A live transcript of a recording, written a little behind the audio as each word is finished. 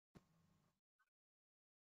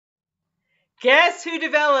Guess who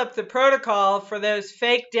developed the protocol for those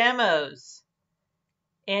fake demos?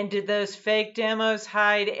 And did those fake demos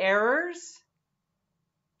hide errors?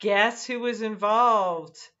 Guess who was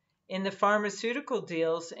involved in the pharmaceutical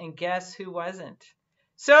deals, and guess who wasn't?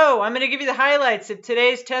 So I'm going to give you the highlights of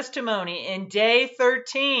today's testimony in day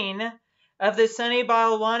 13 of the Sunny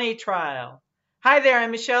Balwani trial. Hi there,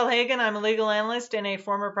 I'm Michele Hagan. I'm a legal analyst and a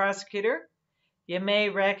former prosecutor. You may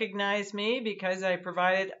recognize me because I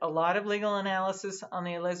provided a lot of legal analysis on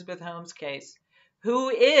the Elizabeth Holmes case, who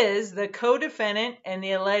is the co-defendant and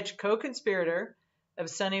the alleged co-conspirator of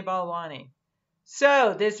Sunny Balwani.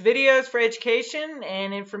 So this video is for education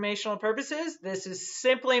and informational purposes. This is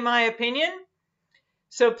simply my opinion.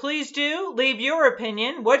 So please do leave your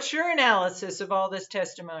opinion. What's your analysis of all this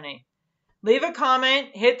testimony? Leave a comment,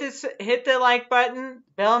 hit the like button,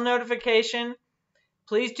 bell notification.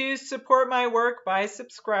 Please do support my work by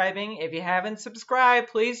subscribing. If you haven't subscribed,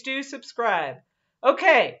 please do subscribe.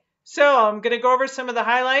 Okay, so I'm going to go over some of the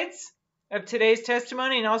highlights of today's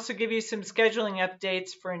testimony and also give you some scheduling updates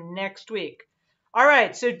for next week. All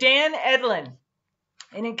right, so Dan Edlin,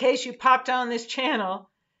 and in case you popped on this channel,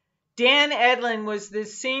 Dan Edlin was the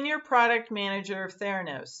senior product manager of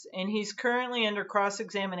Theranos, and he's currently under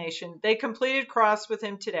cross-examination. They completed cross with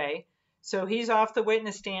him today, so he's off the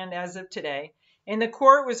witness stand as of today. And the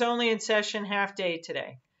court was only in session half day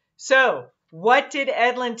today. So what did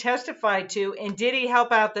Edlin testify to, and did he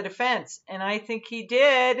help out the defense? And I think he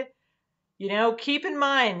did. You know, keep in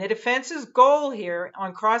mind the defense's goal here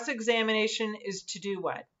on cross-examination is to do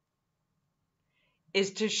what?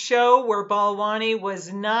 Is to show where Balwani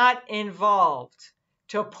was not involved,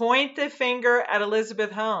 to point the finger at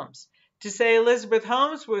Elizabeth Holmes, to say Elizabeth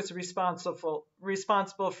Holmes was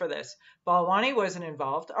responsible for this. Balwani wasn't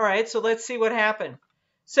involved. All right, so let's see what happened.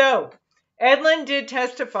 So Edlin did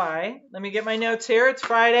testify. Let me get my notes here. It's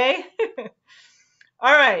Friday.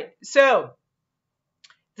 All right, so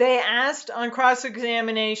they asked on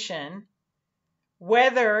cross-examination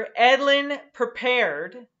whether Edlin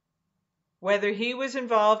prepared, whether he was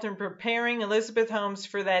involved in preparing Elizabeth Holmes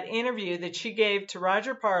for that interview that she gave to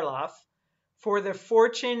Roger Parloff for the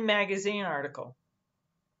Fortune magazine article.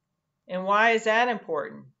 And why is that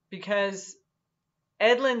important? Because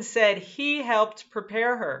Edlin said he helped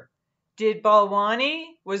prepare her.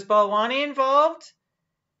 Was Balwani involved?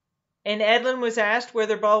 And Edlin was asked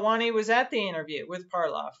whether Balwani was at the interview with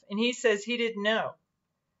Parloff, and he says he didn't know.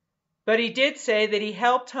 But he did say that he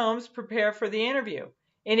helped Holmes prepare for the interview.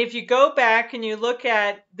 And if you go back and you look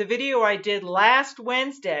at the video I did last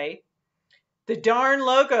Wednesday, the darn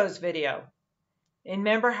logos video, and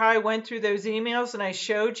remember how I went through those emails and I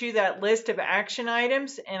showed you that list of action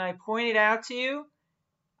items, and I pointed out to you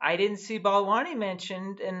I didn't see Balwani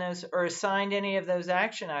mentioned in those or assigned any of those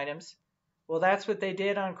action items. Well, that's what they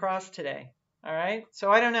did on cross today. All right.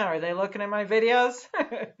 So I don't know. Are they looking at my videos?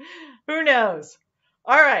 Who knows?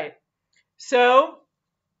 All right. So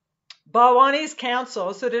Balwani's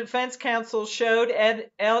counsel, so the defense counsel showed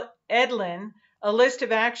Edlin a list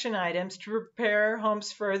of action items to prepare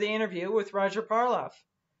Holmes for the interview with Roger Parloff.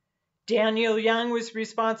 Daniel Young was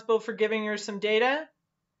responsible for giving her some data,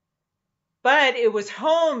 but it was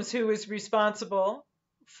Holmes who was responsible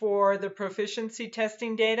for the proficiency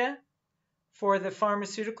testing data, for the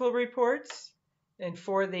pharmaceutical reports, and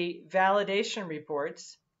for the validation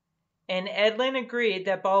reports. And Edlin agreed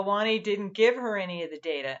that Balwani didn't give her any of the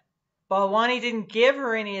data. Balwani didn't give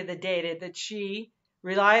her any of the data that she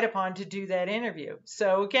relied upon to do that interview.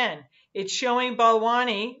 So again, it's showing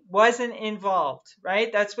Balwani wasn't involved,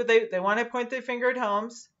 right? That's what they want to point their finger at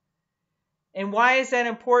Holmes. And why is that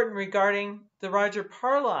important regarding the Roger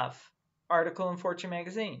Parloff article in Fortune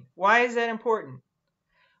magazine? Why is that important?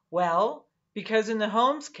 Well, because in the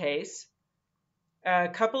Holmes case, a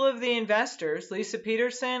couple of the investors, Lisa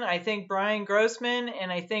Peterson, I think Brian Grossman,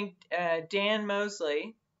 and I think Dan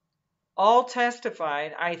Mosley, all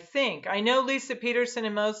testified, I know Lisa Peterson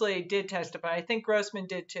and Mosley did testify, I think Grossman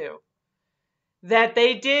did too, that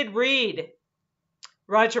they did read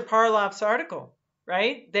Roger Parloff's article,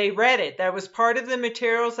 right? They read it. That was part of the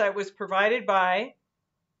materials that was provided by,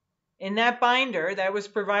 in that binder, that was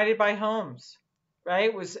provided by Holmes,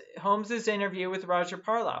 right? Was Holmes's interview with Roger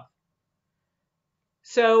Parloff.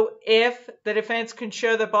 So if the defense can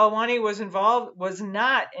show that Balwani was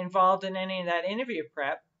not involved in any of that interview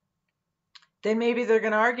prep, then maybe they're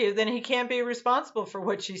going to argue then he can't be responsible for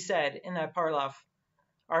what she said in that Parloff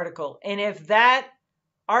article. And if that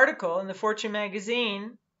article in the Fortune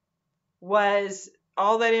magazine was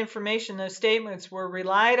all that information, those statements were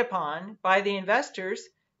relied upon by the investors,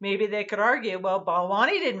 maybe they could argue, well,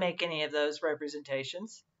 Balwani didn't make any of those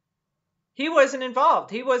representations. He wasn't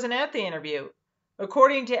involved. He wasn't at the interview.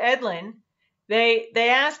 According to Edlin, they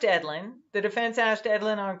asked Edlin, the defense asked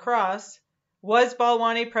Edlin on cross, was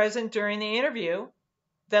Balwani present during the interview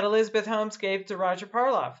that Elizabeth Holmes gave to Roger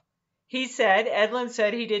Parloff? He said, Edlin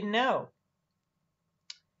said he didn't know.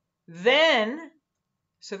 Then,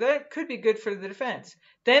 so that could be good for the defense.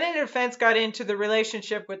 Then the defense got into the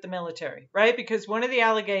relationship with the military, right? Because one of the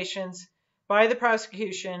allegations by the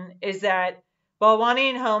prosecution is that Balwani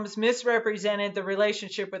and Holmes misrepresented the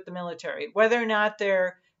relationship with the military, whether or not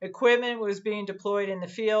their equipment was being deployed in the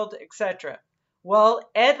field, etc. Well,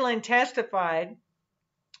 Edlin testified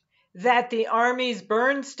that the Army's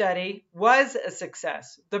burn study was a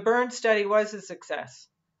success. The burn study was a success.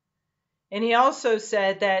 And he also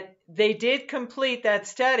said that they did complete that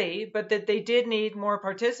study, but that they did need more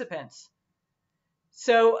participants.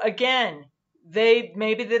 So again,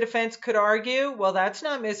 maybe the defense could argue, well, that's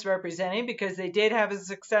not misrepresenting because they did have a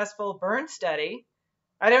successful burn study.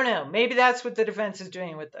 I don't know. Maybe that's what the defense is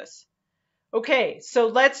doing with this. Okay, so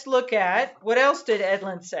let's look at what else did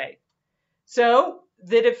Edlin say. So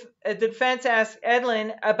the defense asked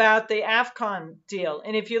Edlin about the AFCON deal.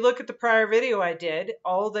 And if you look at the prior video I did,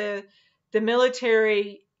 all the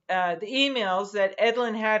military, the emails that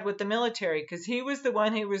Edlin had with the military, because he was the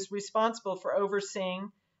one who was responsible for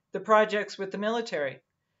overseeing the projects with the military.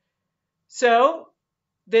 So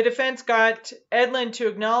the defense got Edlin to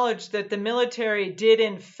acknowledge that the military did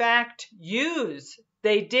in fact use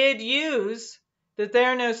the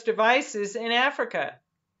Theranos devices in Africa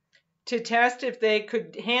to test if they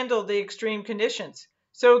could handle the extreme conditions.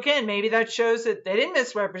 So again, maybe that shows that they didn't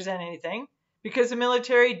misrepresent anything because the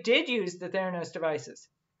military did use the Theranos devices.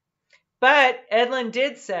 But Edlin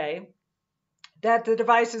did say that the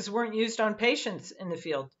devices weren't used on patients in the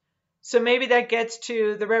field. So maybe that gets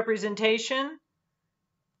to the representation.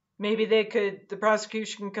 Maybe the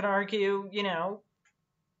prosecution could argue,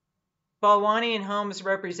 Balwani and Holmes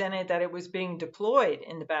represented that it was being deployed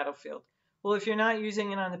in the battlefield. Well, if you're not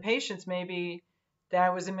using it on the patients, maybe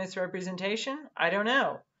that was a misrepresentation. I don't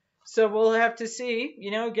know. So we'll have to see.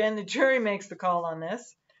 Again, the jury makes the call on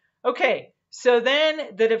this. Okay, so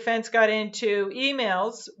then the defense got into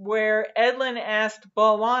emails where Edlin asked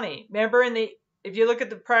Balwani. Remember, if you look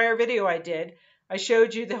at the prior video I did, I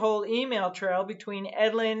showed you the whole email trail between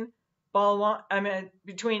Edlin, the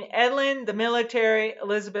military,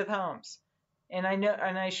 Elizabeth Holmes. And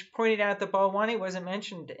I pointed out that Balwani wasn't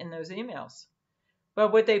mentioned in those emails.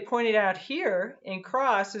 But what they pointed out here in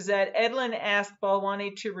cross is that Edlin asked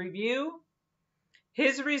Balwani to review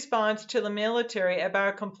his response to the military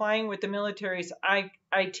about complying with the military's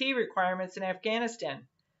IT requirements in Afghanistan.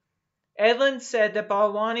 Edlin said that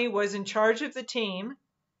Balwani was in charge of the team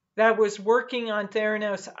that was working on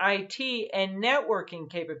Theranos IT and networking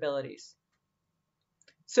capabilities.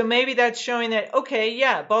 So maybe that's showing that, okay,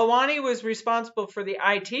 yeah, Balwani was responsible for the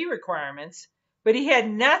IT requirements, but he had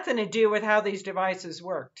nothing to do with how these devices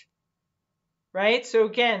worked, right? So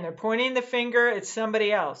again, they're pointing the finger at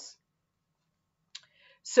somebody else.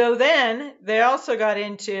 So then they also got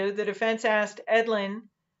into, the defense asked Edlin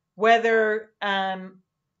whether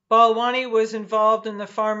Balwani was involved in the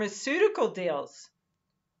pharmaceutical deals.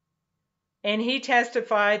 And he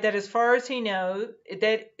testified that as far as he knows,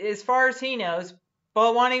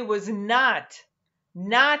 Balwani was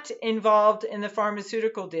not involved in the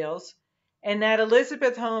pharmaceutical deals, and that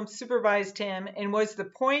Elizabeth Holmes supervised him and was the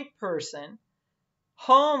point person.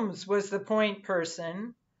 Holmes was the point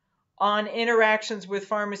person on interactions with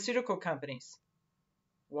pharmaceutical companies.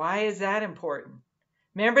 Why is that important?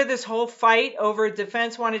 Remember this whole fight over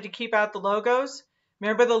defense wanted to keep out the logos?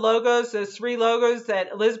 Remember the logos, those 3 logos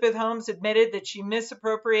that Elizabeth Holmes admitted that she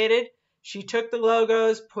misappropriated? She took the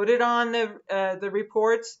logos, put it on the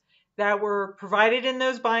reports that were provided in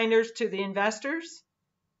those binders to the investors.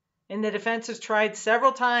 And the defense has tried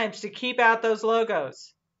several times to keep out those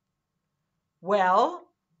logos. Well,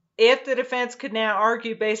 if the defense could now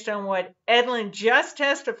argue based on what Edlin just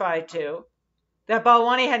testified to, that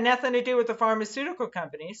Balwani had nothing to do with the pharmaceutical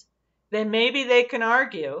companies, then maybe they can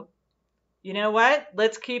argue, you know what,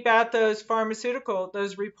 let's keep out those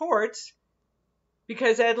reports,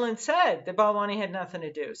 because Edlin said that Balwani had nothing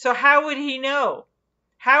to do. So how would he know?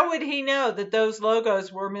 How would he know that those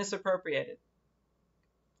logos were misappropriated?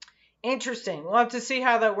 Interesting. We'll have to see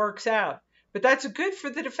how that works out. But that's good for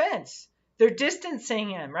the defense. They're distancing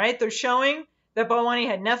him, right? They're showing that Balwani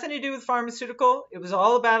had nothing to do with pharmaceutical. It was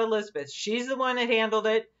all about Elizabeth. She's the one that handled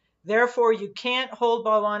it. Therefore, you can't hold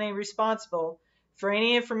Balwani responsible for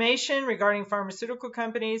any information regarding pharmaceutical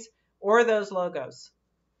companies or those logos.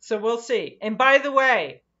 So we'll see. And by the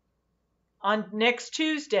way, on next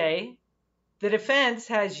Tuesday, the defense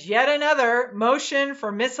has yet another motion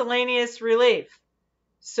for miscellaneous relief.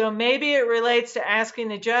 So maybe it relates to asking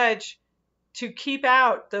the judge to keep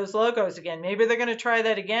out those logos again. Maybe they're going to try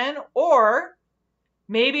that again, or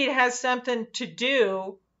maybe it has something to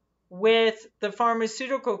do with the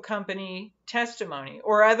pharmaceutical company testimony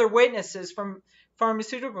or other witnesses from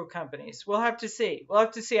pharmaceutical companies. We'll have to see. We'll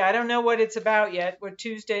have to see. I don't know what it's about yet, what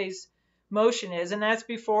Tuesday's motion is, and that's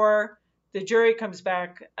before the jury comes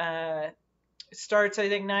back. Starts, I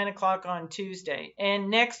think, 9 o'clock on Tuesday. And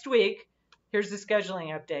next week, here's the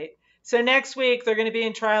scheduling update. So next week, they're going to be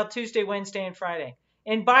in trial Tuesday, Wednesday, and Friday.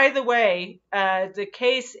 And by the way, the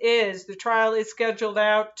trial is scheduled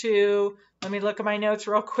out to, let me look at my notes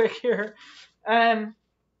real quick here.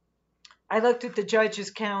 I looked at the judge's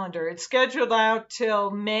calendar. It's scheduled out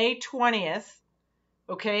till May 20th.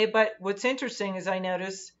 Okay, but what's interesting, as I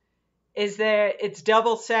noticed, is that it's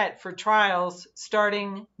double set for trials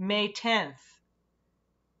starting May 10th.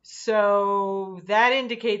 So that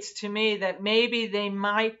indicates to me that maybe they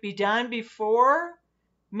might be done before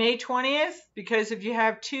May 20th, because if you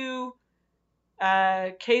have two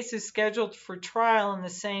cases scheduled for trial in the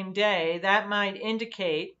same day, that might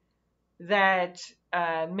indicate that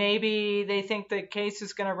maybe they think the case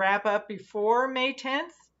is going to wrap up before May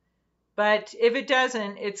 10th. But if it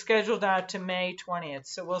doesn't, it's scheduled out to May 20th.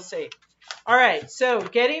 So we'll see. All right. So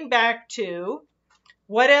getting back to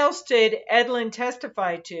what else did Edlin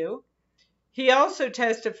testify to? He also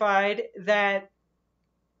testified that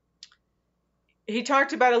he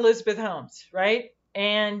talked about Elizabeth Holmes, right?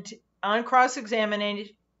 And on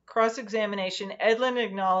cross-examination, Edlin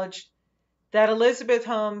acknowledged that Elizabeth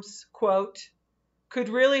Holmes, quote, could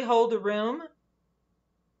really hold a room,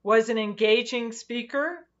 was an engaging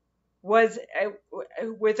speaker, was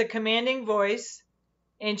with a commanding voice,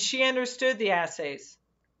 and she understood the assays,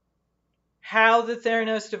 how the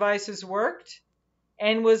Theranos devices worked,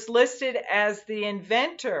 and was listed as the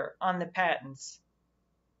inventor on the patents.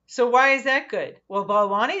 So why is that good? Well,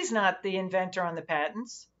 Balwani's not the inventor on the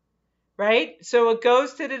patents, right? So it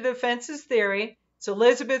goes to the defense's theory. It's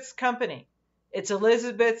Elizabeth's company. It's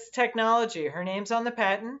Elizabeth's technology. Her name's on the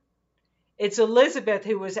patent. It's Elizabeth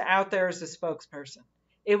who was out there as a spokesperson.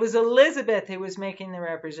 It was Elizabeth who was making the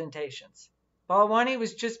representations. Balwani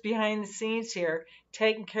was just behind the scenes here,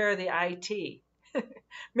 taking care of the IT.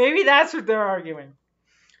 Maybe that's what they're arguing.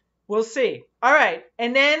 We'll see. All right.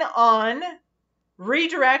 And then on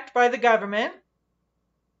redirect by the government,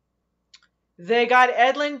 they got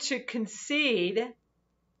Edlin to concede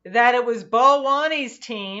that it was Balwani's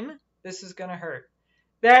team. This is going to hurt.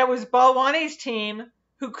 That it was Balwani's team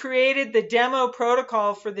who created the demo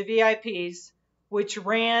protocol for the VIPs, which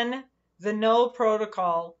ran the null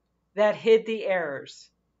protocol that hid the errors.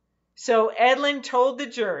 So Edlin told the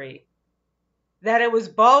jury that it was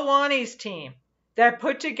Balwani's team that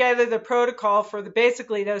put together the protocol for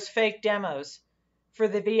basically those fake demos for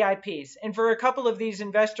the VIPs. And for a couple of these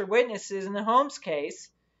investor witnesses in the Holmes case,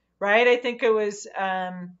 right? I think it was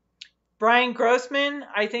Brian Grossman.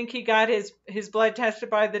 I think he got his blood tested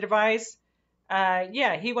by the device.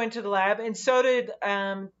 Yeah, he went to the lab, and so did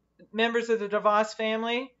members of the DeVos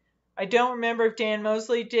family. I don't remember if Dan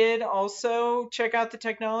Mosley did also check out the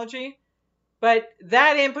technology, but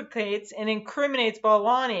that implicates and incriminates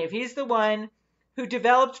Balwani if he's the one who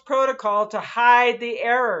developed protocol to hide the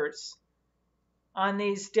errors on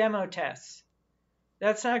these demo tests.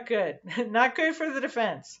 That's not good. Not good for the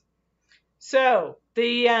defense. So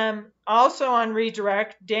also on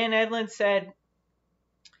redirect, Dan Edlin said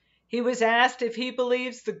he was asked if he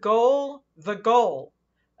believes the goal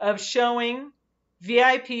of showing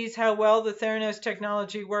VIPs how well the Theranos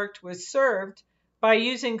technology worked was served by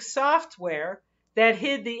using software that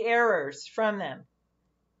hid the errors from them.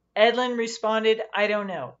 Edlin responded, I don't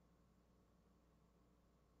know.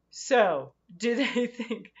 So, do they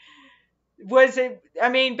think,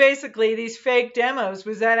 basically these fake demos,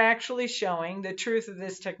 was that actually showing the truth of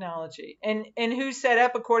this technology? And who set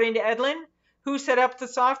up, according to Edlin, who set up the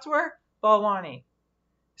software? Balwani.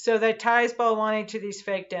 So that ties Balwani to these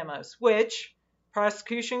fake demos, which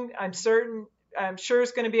prosecution, I'm sure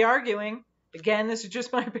is going to be arguing. Again, this is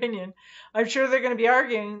just my opinion. I'm sure they're going to be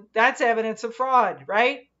arguing that's evidence of fraud,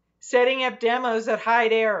 right? Setting up demos that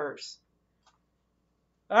hide errors.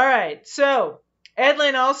 All right. So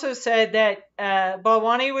Edlin also said that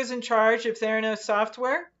Balwani was in charge of Theranos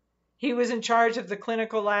software. He was in charge of the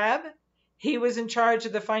clinical lab. He was in charge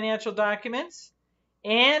of the financial documents.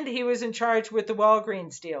 And he was in charge with the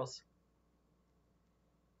Walgreens deals.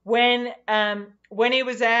 When he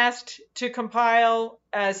was asked to compile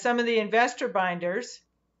some of the investor binders,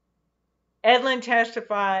 Edlin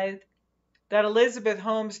testified that Elizabeth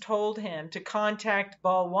Holmes told him to contact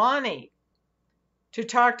Balwani, to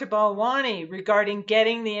talk to Balwani regarding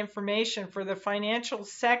getting the information for the financial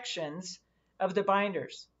sections of the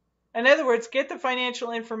binders. In other words, get the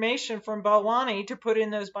financial information from Balwani to put in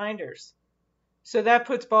those binders. So that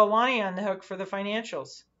puts Balwani on the hook for the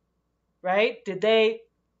financials, right? Did they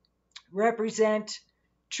represent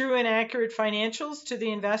true and accurate financials to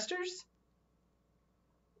the investors?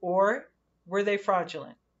 Or were they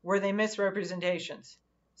fraudulent? Were they misrepresentations?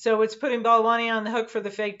 So it's putting Balwani on the hook for the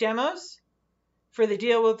fake demos, for the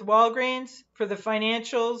deal with Walgreens, for the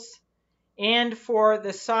financials, and for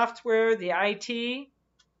the software, the IT,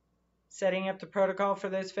 setting up the protocol for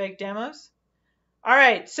those fake demos. All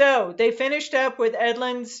right, so they finished up with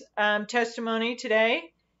Edlin's testimony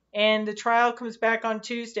today, and the trial comes back on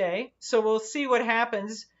Tuesday. So we'll see what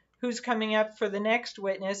happens, who's coming up for the next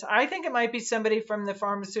witness. I think it might be somebody from the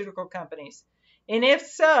pharmaceutical companies. And if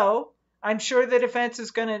so, I'm sure the defense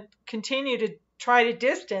is going to continue to try to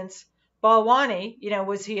distance Balwani. You know,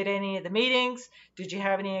 was he at any of the meetings? Did you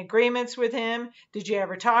have any agreements with him? Did you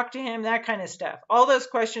ever talk to him? That kind of stuff. All those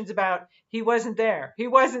questions about he wasn't there, he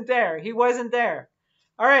wasn't there, he wasn't there.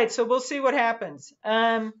 All right, so we'll see what happens.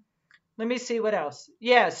 Let me see what else.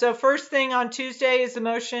 Yeah, so first thing on Tuesday is the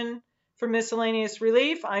motion for miscellaneous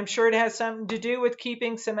relief. I'm sure it has something to do with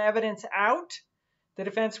keeping some evidence out. The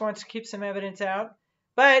defense wants to keep some evidence out.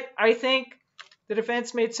 But I think the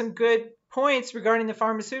defense made some good points regarding the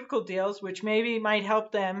pharmaceutical deals, which maybe might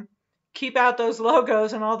help them keep out those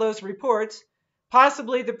logos and all those reports,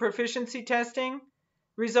 possibly the proficiency testing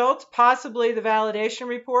results, possibly the validation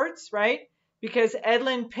reports, right? Because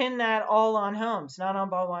Edlin pinned that all on Holmes, not on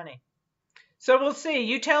Balwani. So we'll see.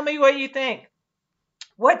 You tell me what you think.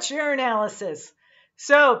 What's your analysis?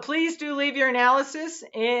 So please do leave your analysis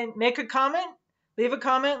and make a comment. Leave a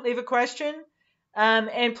comment, leave a question.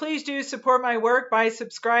 And please do support my work by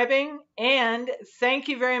subscribing. And thank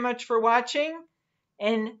you very much for watching.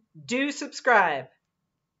 And do subscribe.